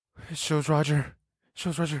Shows Roger.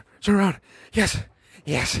 Shows Roger. Turn around. Yes.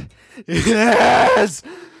 Yes. Yes.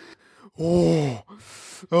 Oh.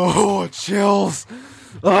 Oh, chills.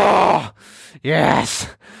 Oh. Yes.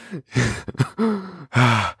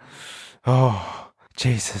 Oh,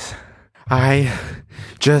 Jesus. I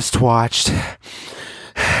just watched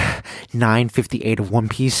 958 of One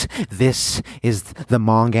Piece. This is the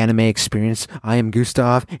manga anime experience. I am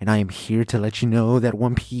Gustav, and I am here to let you know that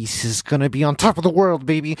One Piece is gonna be on top of the world,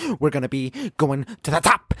 baby. We're gonna be going to the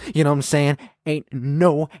top. You know what I'm saying? Ain't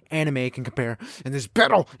no anime can compare. And this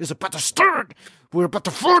battle is about to start. We're about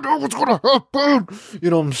to find out what's gonna happen.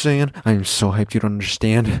 You know what I'm saying? I am so hyped you don't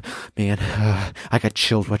understand. Man, I got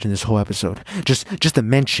chills watching this whole episode. Just the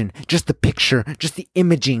mention, just the picture, just the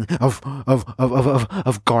imaging of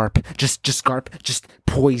Garp. Just Garp just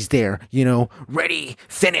poised there, you know, ready,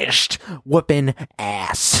 finished, whooping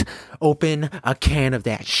ass. Open a can of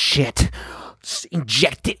that shit.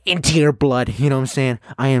 Inject it into your blood. You know what I'm saying?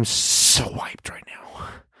 I am so hyped right now.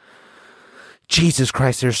 Jesus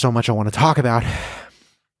Christ, there's so much I want to talk about.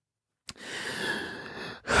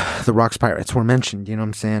 The Rocks Pirates were mentioned, you know what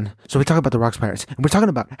I'm saying? So we talk about the Rocks Pirates, and we're talking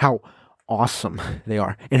about how awesome they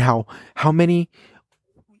are, and how many...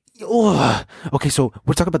 Ugh. Okay, so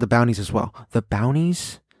we're talking about the bounties as well. The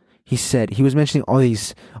bounties, he said, he was mentioning all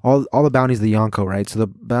the bounties of the Yonko, right? So the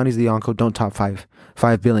bounties of the Yonko don't top 5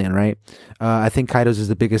 billion, right? I think Kaido's is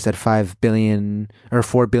the biggest at 5 billion, or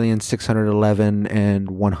 4,611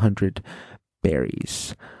 and 100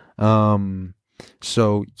 berries.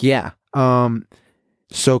 So yeah.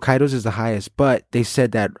 So Kaido's is the highest, but they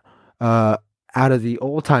said that out of the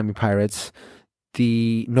old-timey pirates,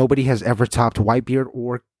 nobody has ever topped Whitebeard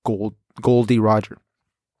or Goldie Roger,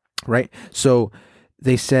 right? So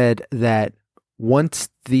they said that once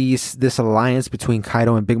this alliance between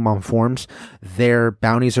Kaido and Big Mom forms, their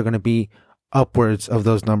bounties are going to be upwards of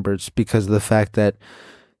those numbers because of the fact that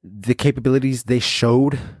the capabilities they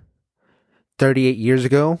showed 38 years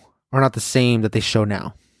ago are not the same that they show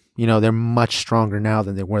now. You know, they're much stronger now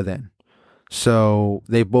than they were then. So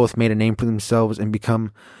they both made a name for themselves and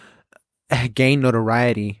gain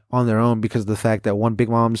notoriety on their own because of the fact that Big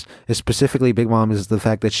Mom is the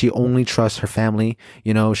fact that she only trusts her family.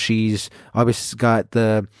 You know, she's obviously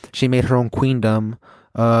she made her own queendom,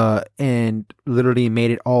 and literally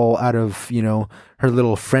made it all out of, you know, her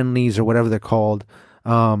little friendlies or whatever they're called.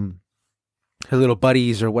 Her little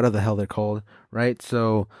buddies or whatever the hell they're called, right?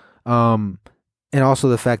 So, and also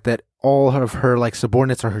the fact that all of her like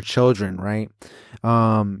subordinates are her children, right?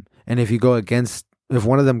 And if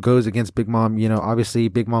one of them goes against Big Mom, you know, obviously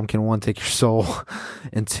Big Mom can, 1, take your soul,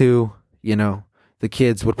 and 2, you know, the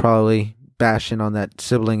kids would probably bash in on that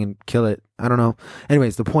sibling and kill it. I don't know.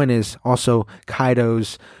 Anyways, the point is also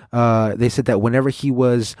Kaido's, they said that whenever he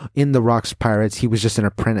was in the Rocks Pirates, he was just an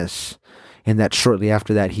apprentice. And that shortly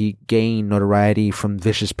after that, he gained notoriety from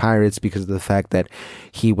Vicious Pirates because of the fact that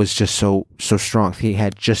he was just so strong. He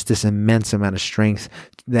had just this immense amount of strength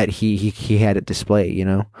that he had at display, you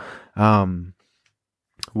know?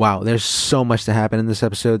 Wow, there's so much to happen in this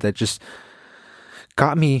episode that just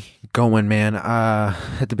got me going, man.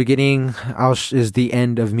 At the beginning, is the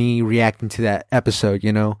end of me reacting to that episode,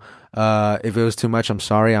 you know? If it was too much, I'm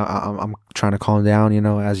sorry. I'm trying to calm down, you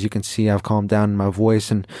know. As you can see, I've calmed down in my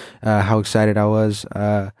voice and how excited I was.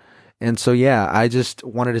 And so, yeah, I just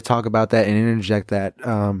wanted to talk about that and interject that.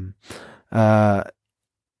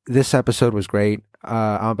 This episode was great.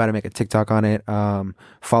 I'm about to make a TikTok on it.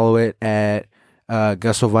 Follow it at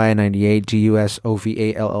Gusovale98,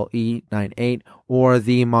 Gusovalle 98, or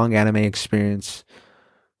the Manga Anime Experience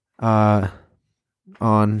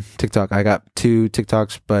on TikTok. I got 2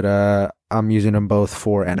 TikToks, but I'm using them both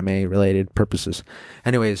for anime related purposes.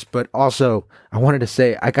 Anyways, but also I wanted to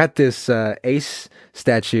say I got this Ace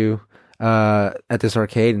statue at this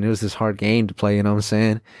arcade, and it was this hard game to play, you know what I'm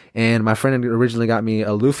saying? And my friend originally got me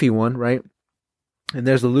a Luffy one, right? And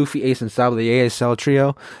there's the Luffy, Ace, and Sabo, the ASL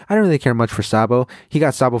trio. I don't really care much for Sabo. He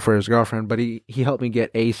got Sabo for his girlfriend, but he helped me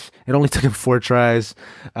get Ace. It only took him 4 tries.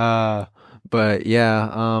 But yeah,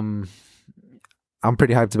 I'm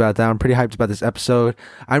pretty hyped about that. I'm pretty hyped about this episode.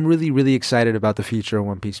 I'm really, really excited about the future of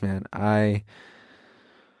One Piece, man. Wow.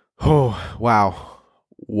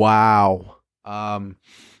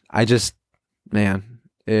 Man,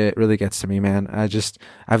 it really gets to me, man.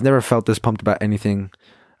 I've never felt this pumped about anything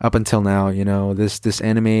up until now, you know. This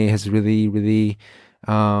anime has really, really,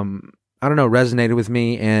 I don't know, resonated with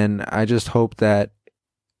me, and I just hope that,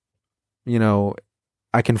 you know,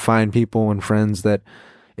 I can find people and friends that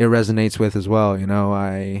it resonates with as well, you know.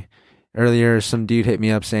 Earlier, some dude hit me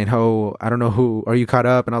up saying, "Oh, I don't know who, are you caught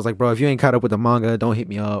up?" And I was like, "Bro, if you ain't caught up with the manga, don't hit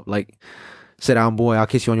me up." Like, sit down, boy, I'll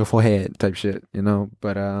kiss you on your forehead type shit,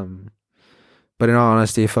 but in all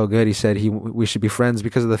honesty, it felt good. He said we should be friends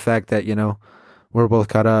because of the fact that we're both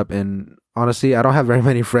caught up. And honestly, I don't have very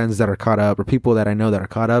many friends that are caught up or people that I know that are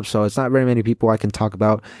caught up. So it's not very many people I can talk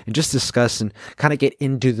about and just discuss and kind of get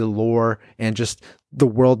into the lore and just the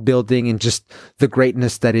world building and just the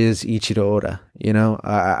greatness that is Ichiro Oda.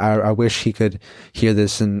 I wish he could hear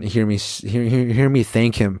this and hear me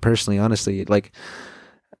thank him personally. Honestly, like,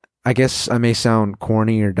 I guess I may sound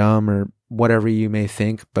corny or dumb or whatever you may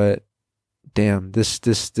think, but damn, this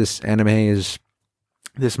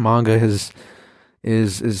manga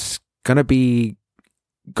is gonna be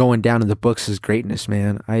going down in the books as greatness,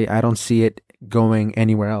 man. I don't see it going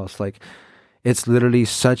anywhere else. Like, it's literally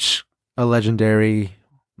such a legendary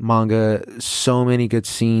manga, so many good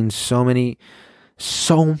scenes, so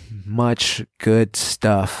much good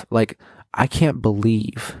stuff. Like, I can't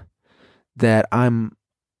believe that I'm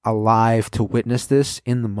alive to witness this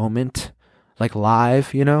in the moment, like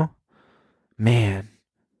live, man.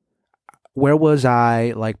 Where was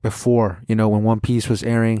I, like, before, when One Piece was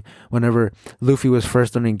airing, whenever Luffy was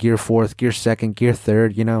first learning Gear 4th, Gear 2nd, Gear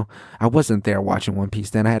 3rd, I wasn't there watching One Piece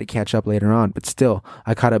then. I had to catch up later on, but still,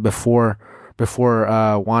 I caught up before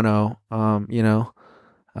Wano,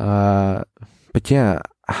 but yeah,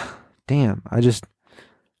 damn,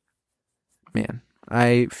 man,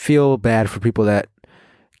 I feel bad for people that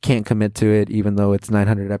can't commit to it, even though it's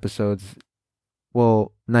 900 episodes.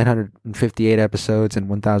 Well, 958 episodes and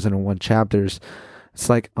 1001 chapters. It's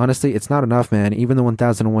like, honestly, it's not enough, man. Even the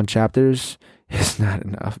 1001 chapters is not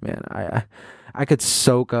enough, man. I could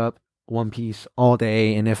soak up One Piece all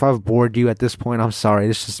day, and if I've bored you at this point, I'm sorry.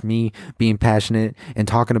 It's just me being passionate and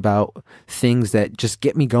talking about things that just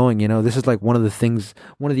get me going. This is like one of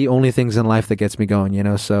the only things in life that gets me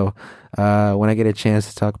going. So when I get a chance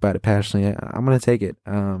to talk about it passionately, I'm gonna take it.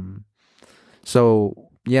 So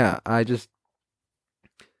yeah, I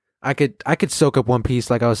could soak up One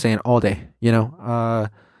Piece, like I was saying, all day. Ichiro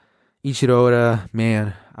Oda,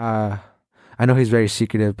 man. I know he's very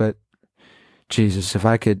secretive, but Jesus, if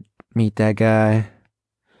I could meet that guy,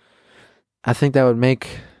 I think that would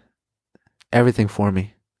make everything for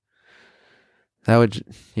me. That would,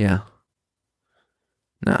 yeah.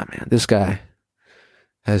 Nah, man, this guy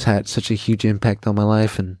has had such a huge impact on my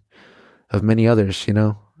life and of many others.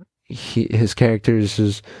 His characters,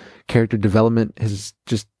 his character development, his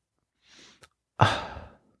just.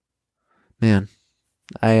 Man,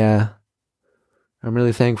 I'm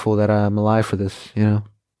really thankful that I'm alive for this,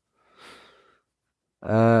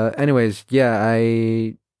 Anyways, yeah,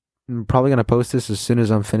 I'm probably gonna post this as soon as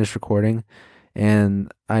I'm finished recording,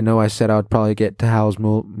 and I know I said I would probably get to Howl's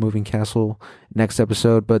Moving Castle next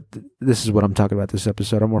episode, but this is what I'm talking about this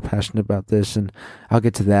episode. I'm more passionate about this, and I'll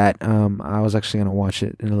get to that. I was actually gonna watch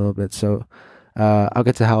it in a little bit, so I'll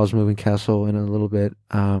get to Howl's Moving Castle in a little bit.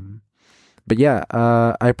 But yeah,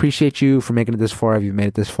 I appreciate you for making it this far if you've made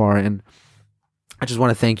it this far, and I just want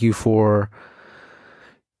to thank you for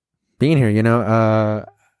being here.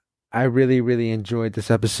 I really, really enjoyed this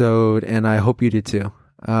episode, and I hope you did too.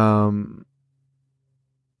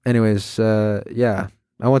 Anyways, yeah,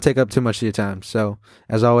 I won't take up too much of your time. So,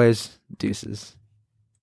 as always, deuces.